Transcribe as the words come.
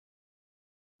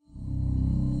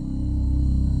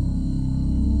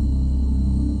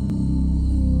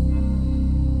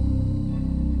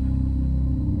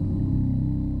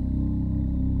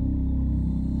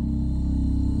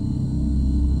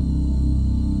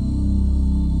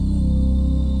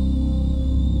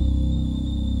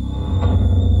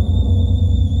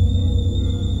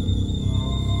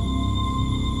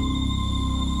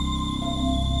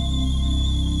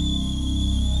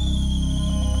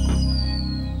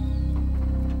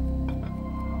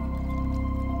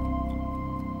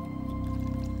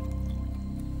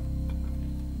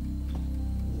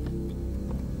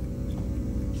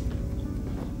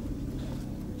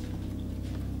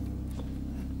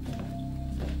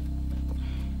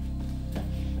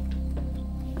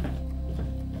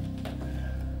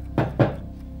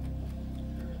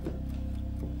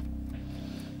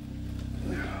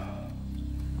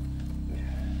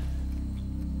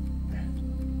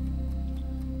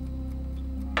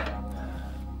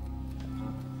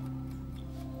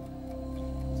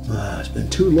It's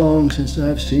been too long since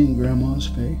I've seen Grandma's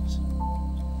face.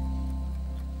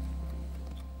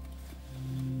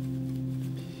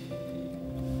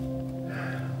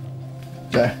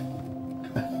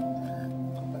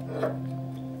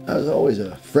 I was always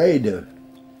afraid to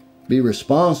be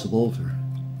responsible for,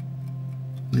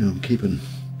 keeping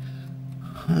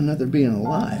another being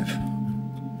alive.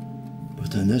 But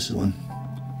then this one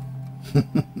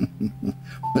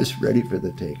was ready for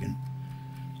the taking.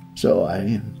 So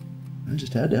I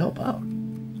just had to help out.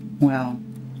 Well,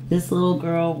 this little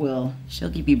girl she'll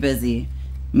keep you busy.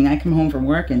 I mean, I come home from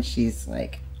work and she's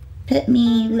like, pet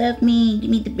me, love me, give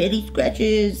me the belly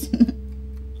scratches.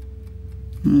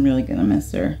 I'm really gonna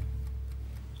miss her.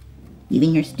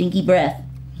 Even her stinky breath.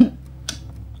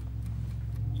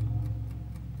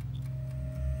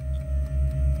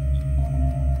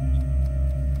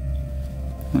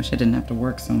 Wish I didn't have to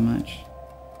work so much.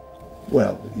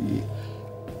 Well,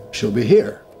 she'll be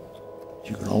here.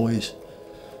 You can always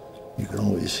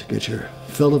get your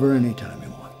fill of her anytime you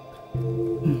want.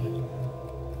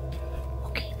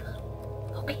 Okay,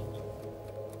 okay.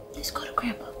 Let's go to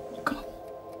Grandpa. Come on.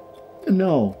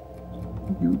 No,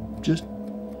 you just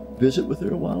visit with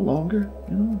her a while longer.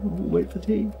 Wait for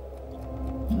tea.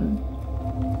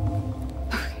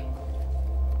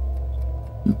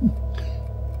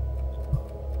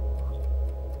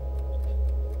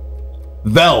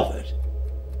 Velvet.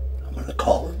 I'm gonna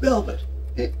call her Velvet.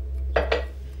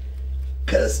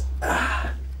 Because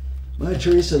my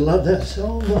Teresa loved that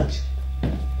so much.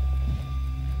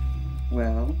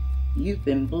 Well, you've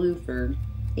been blue for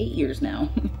 8 years now.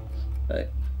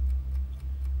 But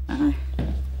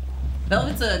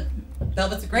Velvet's a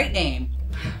great name.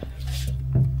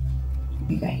 What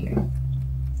do you got here?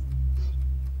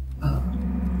 Oh.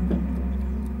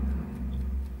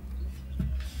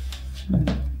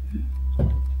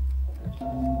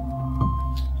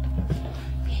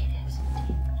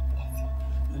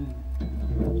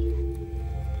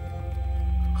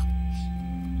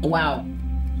 Wow.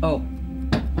 Oh.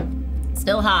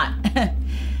 Still hot.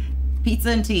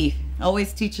 Pizza and tea.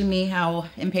 Always teaching me how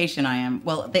impatient I am.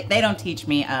 Well, they don't teach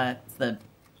me. It's the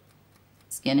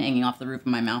skin hanging off the roof of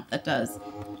my mouth. That does.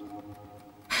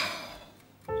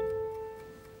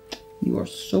 You are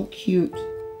so cute.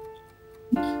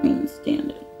 I can't even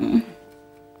stand it.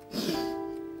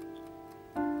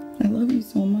 I love you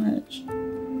so much.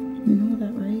 You know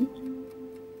that, right?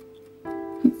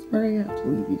 I'm sorry I have to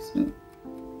leave you soon.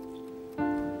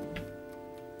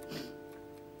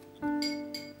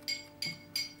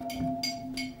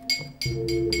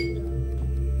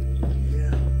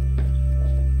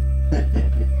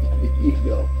 You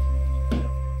go.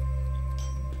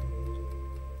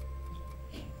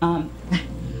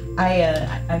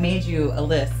 I made you a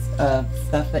list of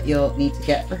stuff that you'll need to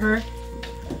get for her.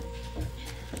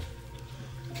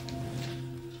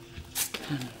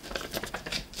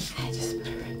 I just put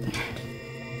her right there.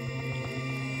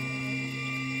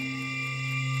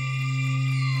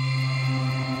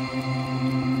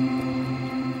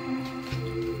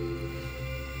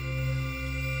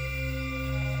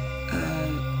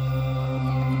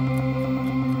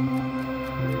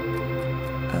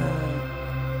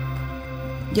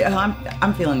 Yeah,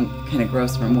 I'm feeling kind of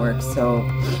gross from work, so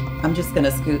I'm just gonna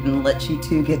scoot and let you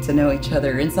two get to know each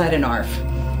other inside an ARF.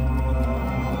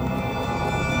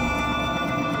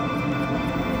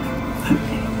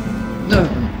 No.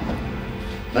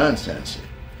 Nonsense.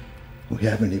 We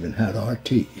haven't even had our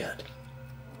tea yet.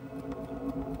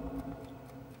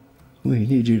 We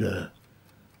need you to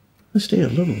stay a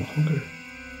little longer.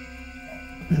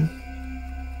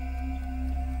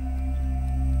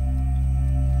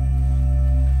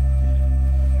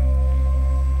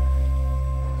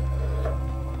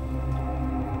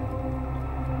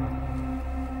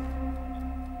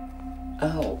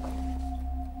 Oh.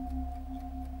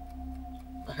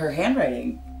 Her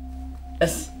handwriting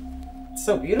is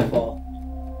so beautiful.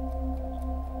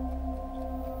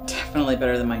 Definitely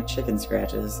better than my chicken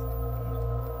scratches.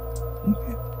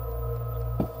 Okay.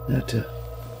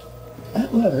 That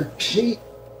letter, she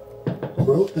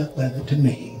wrote that letter to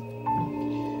me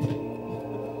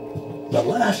the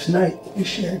last night that we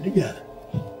shared together.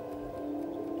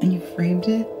 And you framed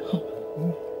it?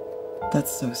 Oh,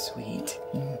 that's so sweet.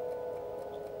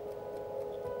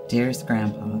 Dearest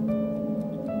Grandpa,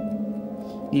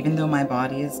 even though my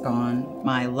body is gone,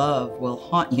 my love will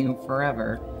haunt you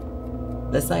forever.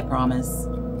 This I promise,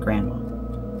 Grandma.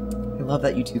 I love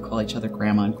that you two call each other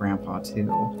Grandma and Grandpa, too.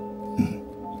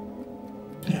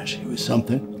 Yeah, she was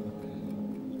something.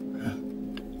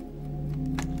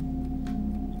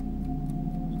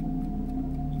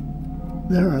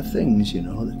 There are things,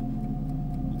 that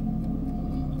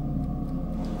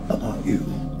about you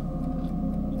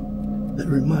that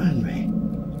remind me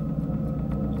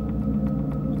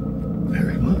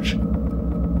very much of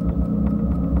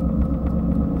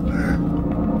her.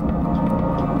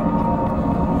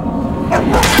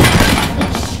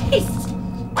 Jesus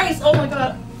Christ, oh my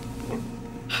God.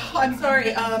 I'm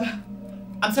sorry,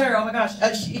 I'm sorry, oh my gosh.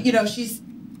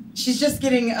 She's just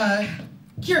getting,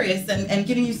 curious and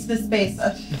getting used to this space.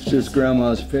 It's just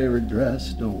Grandma's favorite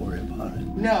dress. Don't worry about it.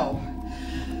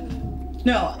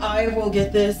 No, I will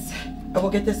get this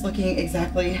looking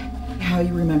exactly how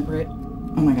you remember it.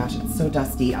 Oh my gosh, it's so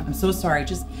dusty. I'm so sorry.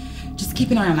 Just keep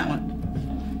an eye on that one.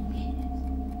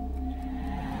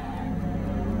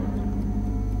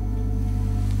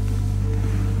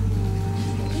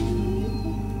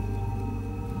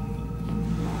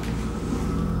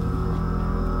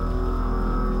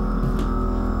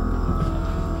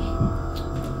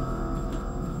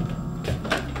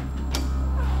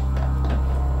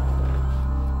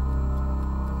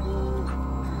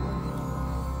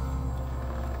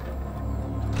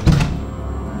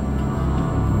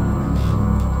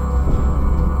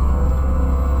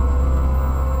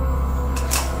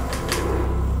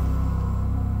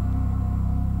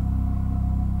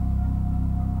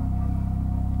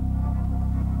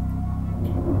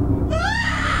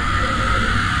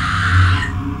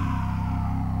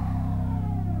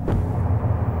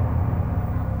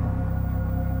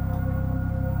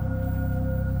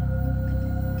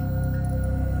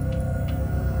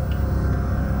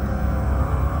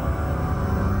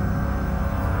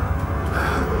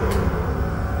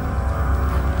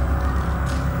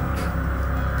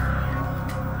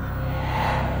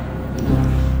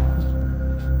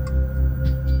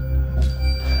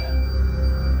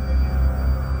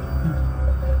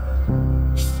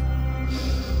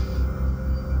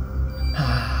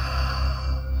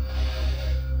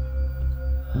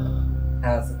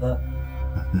 How's it look?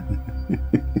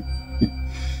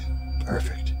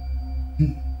 Perfect.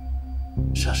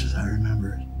 Just as I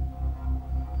remember it.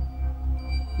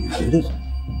 You did it?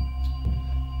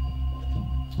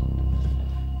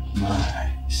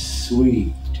 My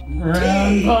sweet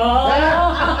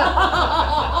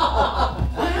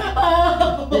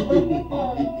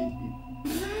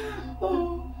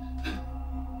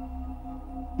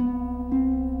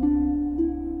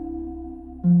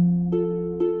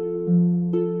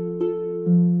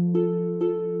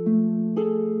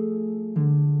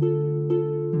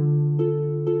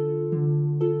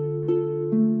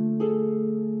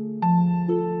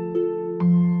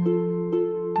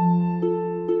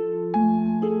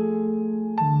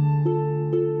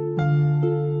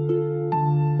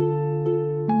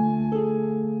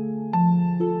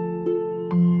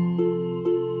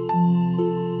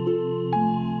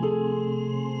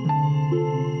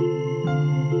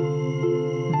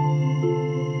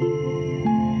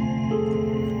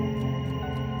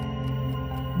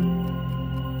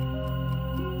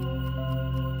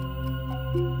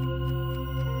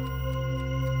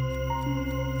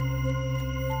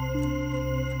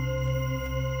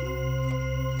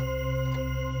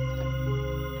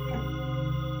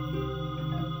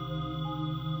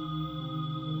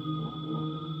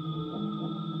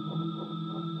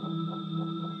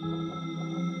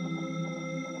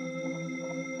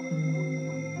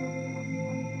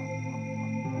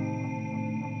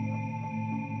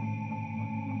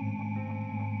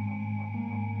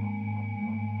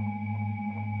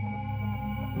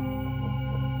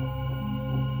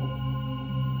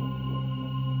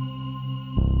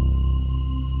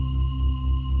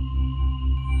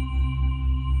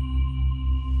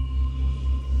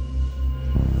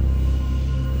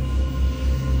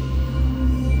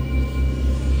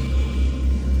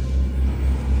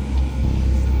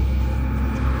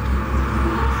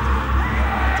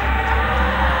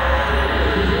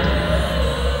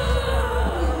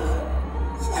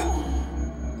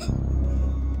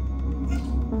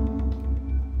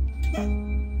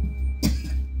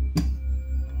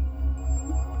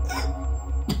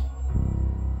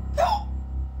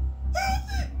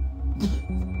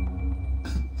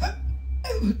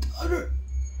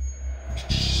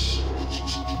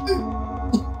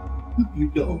You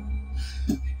don't.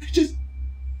 Just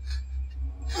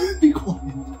be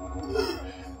quiet.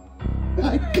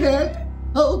 I can't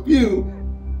help you.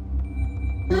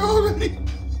 You're already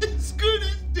as good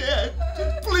as dead.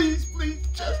 Just please,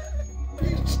 just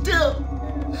be still.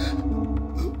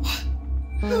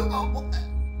 What?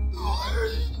 Why are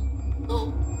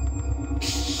you?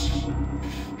 Shh.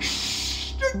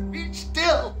 Just be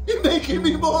still. You're making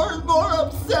me more and more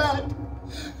upset.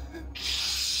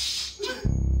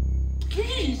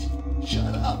 Please,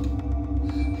 shut up.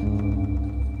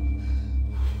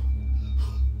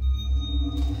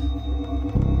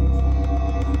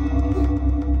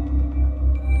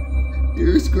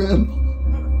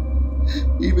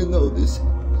 Even though this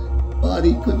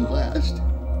body couldn't last.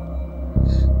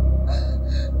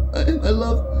 My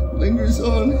love lingers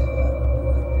on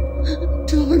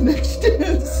till our next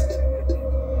dance.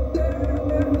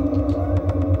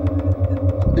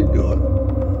 My daughter,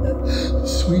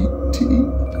 sweet tea.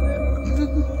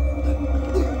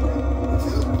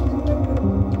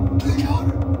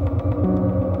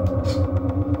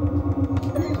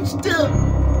 Still,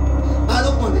 I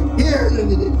don't want to hear it. I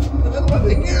don't want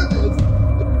to hear this.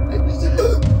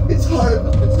 It's hard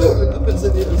enough as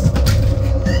it is.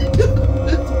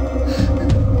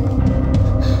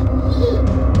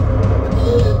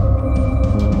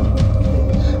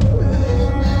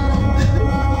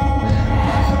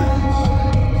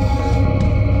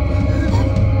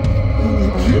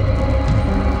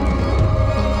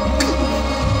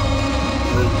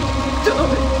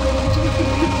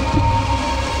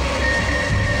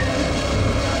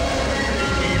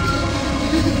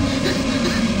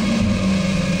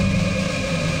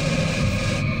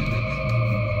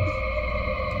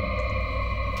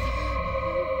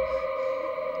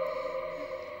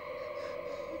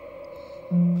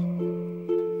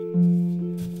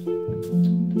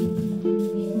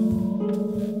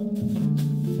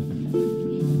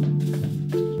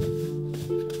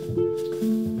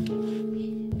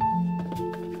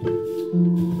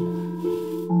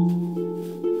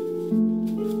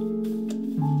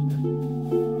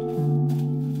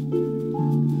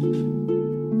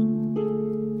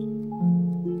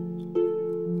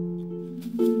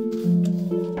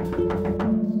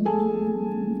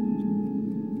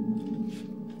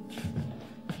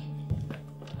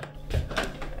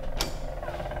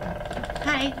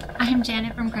 I'm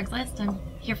Janet from Craigslist. I'm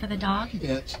here for the dog.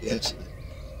 Yes.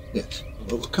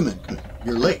 Well, come in.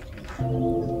 You're late.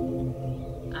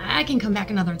 I can come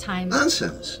back another time.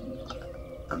 Nonsense.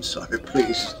 I'm sorry.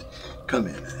 Please, come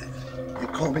in.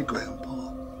 And call me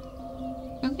Grandpa.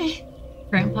 Okay.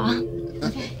 Grandpa.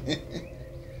 Okay.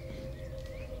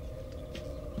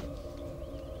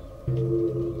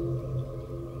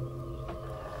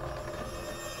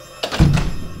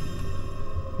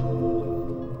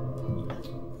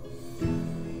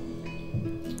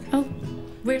 Oh,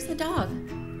 where's the dog?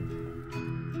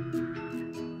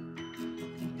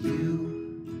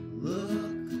 You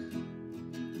look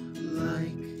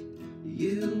like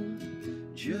you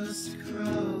just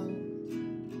crawled